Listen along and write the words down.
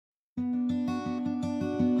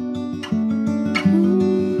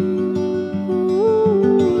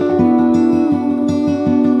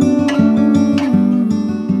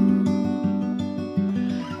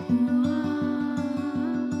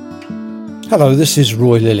Hello, this is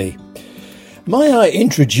Roy Lilly. May I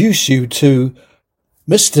introduce you to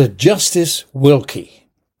Mr. Justice Wilkie?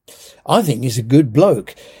 I think he's a good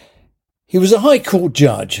bloke. He was a High Court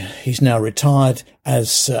judge. He's now retired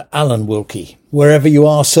as Sir Alan Wilkie. Wherever you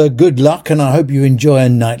are, sir, good luck, and I hope you enjoy a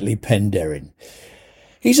nightly Penderyn.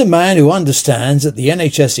 He's a man who understands that the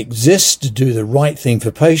NHS exists to do the right thing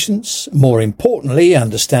for patients. More importantly,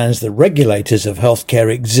 understands the regulators of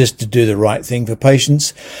healthcare exist to do the right thing for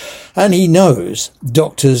patients. And he knows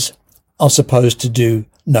doctors are supposed to do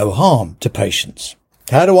no harm to patients.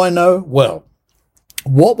 How do I know? Well,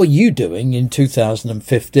 what were you doing in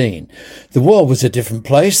 2015? The world was a different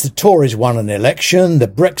place. The Tories won an election. The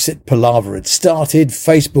Brexit palaver had started.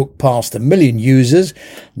 Facebook passed 1 million users.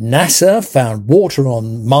 NASA found water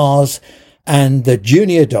on Mars. And the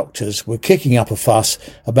junior doctors were kicking up a fuss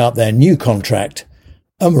about their new contract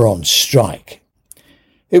and were on strike.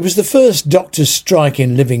 It was the first doctors' strike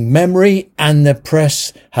in living memory, and the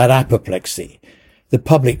press had apoplexy. The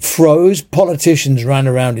public froze, politicians ran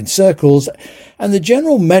around in circles, and the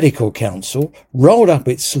General Medical Council rolled up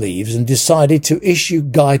its sleeves and decided to issue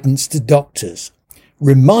guidance to doctors,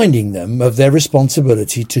 reminding them of their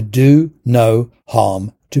responsibility to do no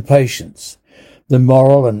harm to patients. The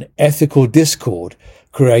moral and ethical discord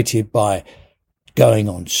created by going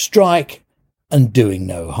on strike and doing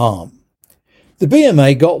no harm. The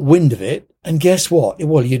BMA got wind of it, and guess what?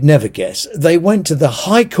 Well, you'd never guess. They went to the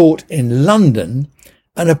High Court in London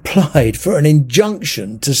and applied for an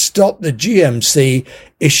injunction to stop the GMC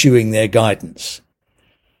issuing their guidance.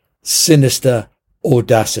 Sinister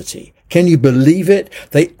audacity. Can you believe it?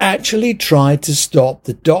 They actually tried to stop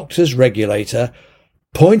the doctors' regulator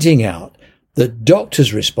pointing out that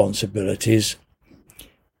doctors' responsibilities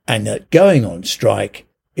and that going on strike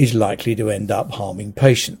is likely to end up harming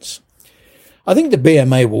patients. I think the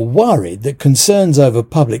BMA were worried that concerns over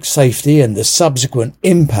public safety and the subsequent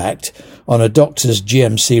impact on a doctor's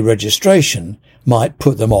GMC registration might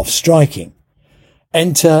put them off striking.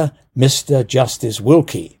 Enter Mr. Justice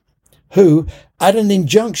Wilkie, who, at an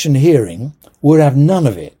injunction hearing, would have none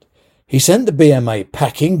of it. He sent the BMA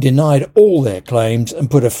packing, denied all their claims,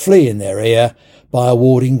 and put a flea in their ear by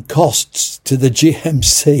awarding costs to the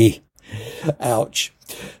GMC. Ouch.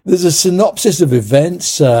 There's a synopsis of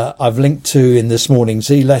events I've linked to in this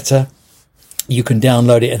morning's e-letter. You can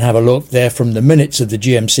download it and have a look there from the minutes of the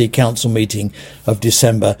GMC Council meeting of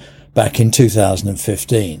December back in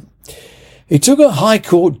 2015. It took a High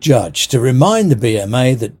Court judge to remind the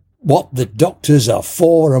BMA that what the doctors are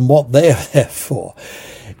for and what they are there for.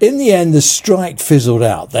 In the end, the strike fizzled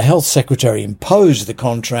out. The Health Secretary imposed the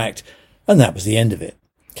contract, and that was the end of it.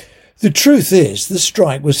 The truth is, the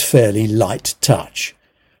strike was fairly light touch.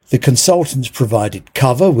 The consultants provided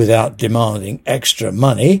cover without demanding extra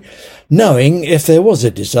money, knowing if there was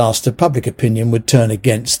a disaster, public opinion would turn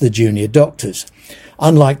against the junior doctors.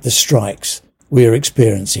 Unlike the strikes we're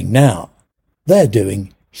experiencing now, they're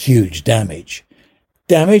doing huge damage.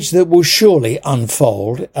 Damage that will surely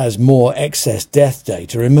unfold as more excess death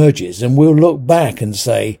data emerges, and we'll look back and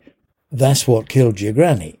say, that's what killed your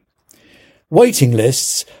granny. Waiting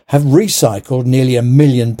lists have recycled nearly 1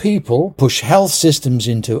 million people, pushed health systems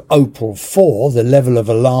into Opal 4, the level of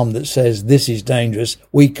alarm that says this is dangerous,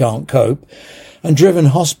 we can't cope, and driven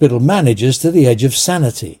hospital managers to the edge of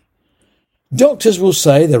sanity. Doctors will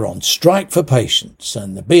say they're on strike for patients,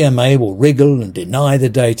 and the BMA will wriggle and deny the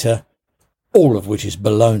data, all of which is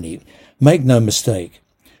baloney. Make no mistake,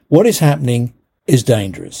 what is happening is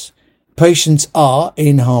dangerous. Patients are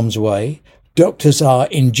in harm's way. Doctors are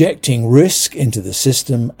injecting risk into the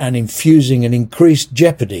system and infusing an increased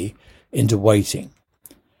jeopardy into waiting.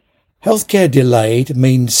 Healthcare delayed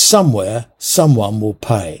means somewhere someone will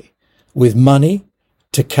pay, with money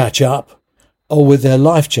to catch up or with their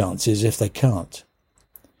life chances if they can't.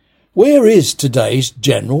 Where is today's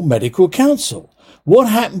General Medical Council? What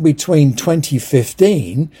happened between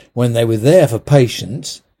 2015, when they were there for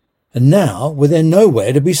patients, and now when they're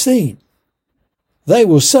nowhere to be seen? They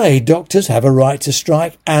will say doctors have a right to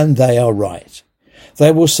strike, and they are right.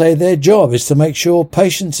 They will say their job is to make sure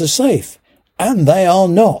patients are safe, and they are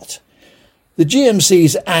not. The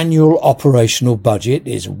GMC's annual operational budget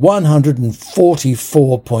is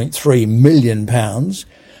 £144.3 million,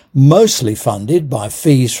 mostly funded by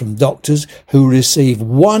fees from doctors who receive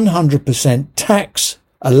 100% tax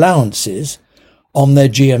allowances on their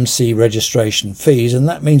GMC registration fees, and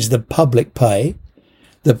that means the public pay.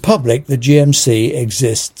 The public, the GMC,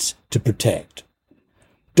 exists to protect.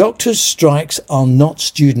 Doctors' strikes are not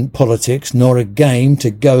student politics nor a game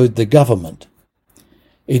to goad the government.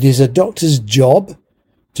 It is a doctor's job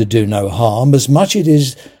to do no harm as much as it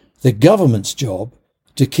is the government's job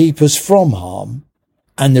to keep us from harm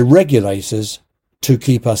and the regulators to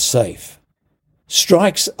keep us safe.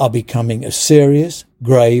 Strikes are becoming a serious,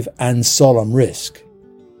 grave and solemn risk.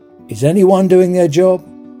 Is anyone doing their job?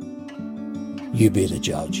 You be the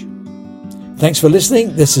judge. Thanks for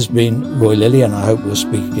listening. This has been Roy Lilly, and I hope we'll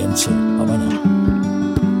speak again soon.